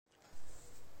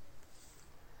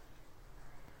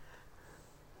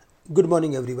Good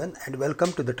morning, everyone, and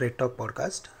welcome to the Trade Talk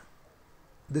podcast.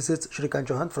 This is Shrikant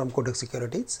Chouhan from Kotak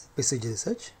Securities, PCG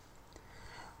Research.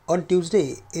 On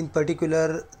Tuesday, in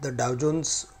particular, the Dow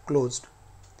Jones closed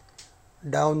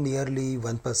down nearly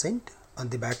 1% on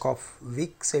the back of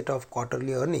weak set of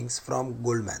quarterly earnings from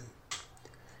Goldman.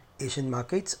 Asian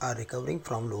markets are recovering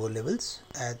from lower levels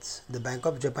as the Bank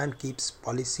of Japan keeps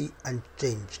policy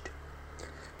unchanged.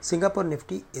 Singapore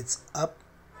Nifty is up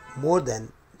more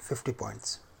than 50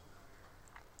 points.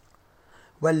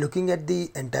 While looking at the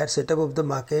entire setup of the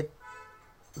market,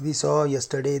 we saw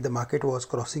yesterday the market was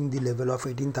crossing the level of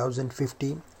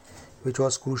 18,050, which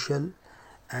was crucial,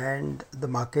 and the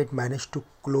market managed to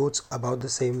close about the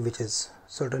same, which is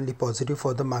certainly positive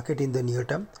for the market in the near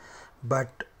term.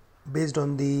 But based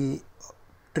on the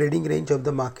trading range of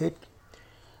the market,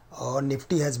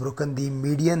 Nifty has broken the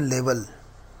median level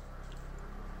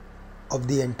of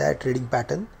the entire trading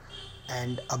pattern,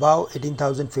 and above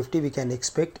 18,050 we can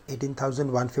expect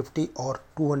 18,150 or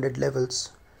 200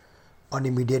 levels on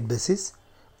immediate basis.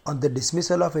 On the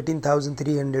dismissal of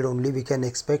 18,300 only we can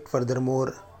expect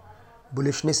furthermore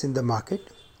bullishness in the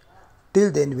market.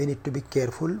 Till then we need to be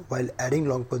careful while adding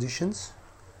long positions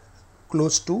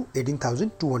close to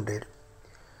 18,200.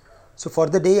 So for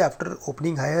the day after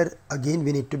opening higher, again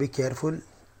we need to be careful.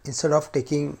 Instead of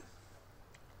taking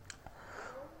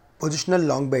positional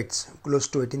long bets close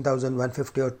to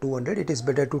 18,150 or 200, it is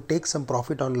better to take some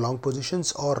profit on long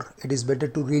positions, or it is better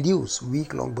to reduce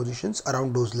weak long positions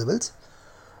around those levels.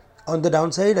 On the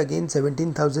downside, again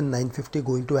 17,950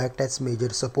 going to act as major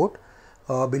support.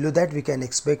 Below that we can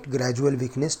expect gradual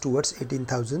weakness towards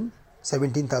 18,000,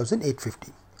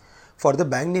 17,850. For the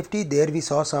Bank Nifty, there we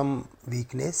saw some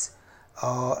weakness.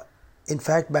 In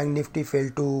fact, Bank Nifty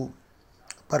failed to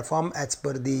perform as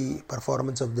per the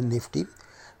performance of the Nifty,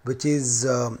 which is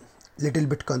little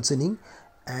bit concerning,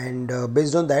 and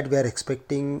based on that we are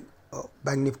expecting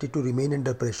Bank Nifty to remain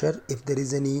under pressure. If there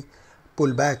is any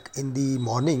pullback in the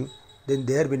morning, then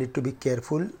there we need to be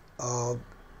careful,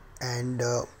 and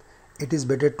it is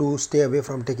better to stay away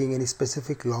from taking any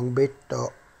specific long bet,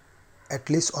 at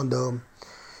least on the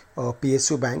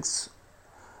PSU banks.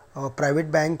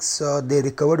 Private banks, they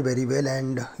recovered very well,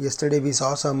 and yesterday we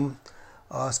saw some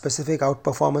specific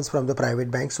outperformance from the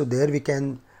private banks, so there we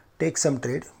can take some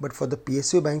trade. But for the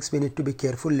PSU banks we need to be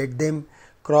careful, let them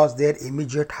cross their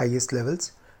immediate highest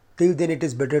levels. Till then it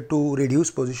is better to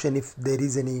reduce position if there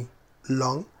is any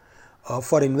long.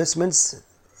 For investments,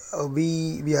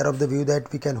 we are of the view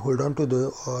that we can hold on to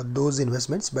those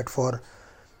investments, but for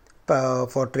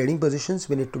trading positions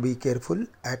we need to be careful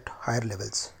at higher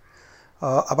levels.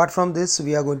 Apart from this,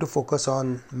 we are going to focus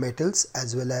on metals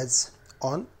as well as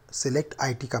on select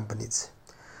IT companies.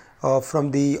 From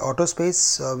the auto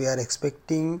space, we are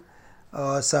expecting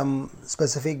some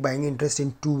specific buying interest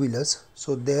in two-wheelers.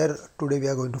 So there today we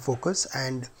are going to focus,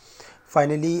 and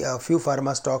finally a few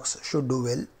pharma stocks should do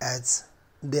well as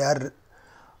they are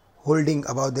holding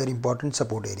above their important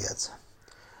support areas.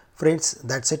 Friends,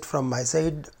 that's it from my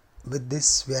side. With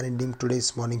this, we are ending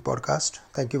today's morning podcast.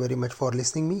 Thank you very much for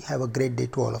listening me. Have a great day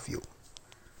to all of you.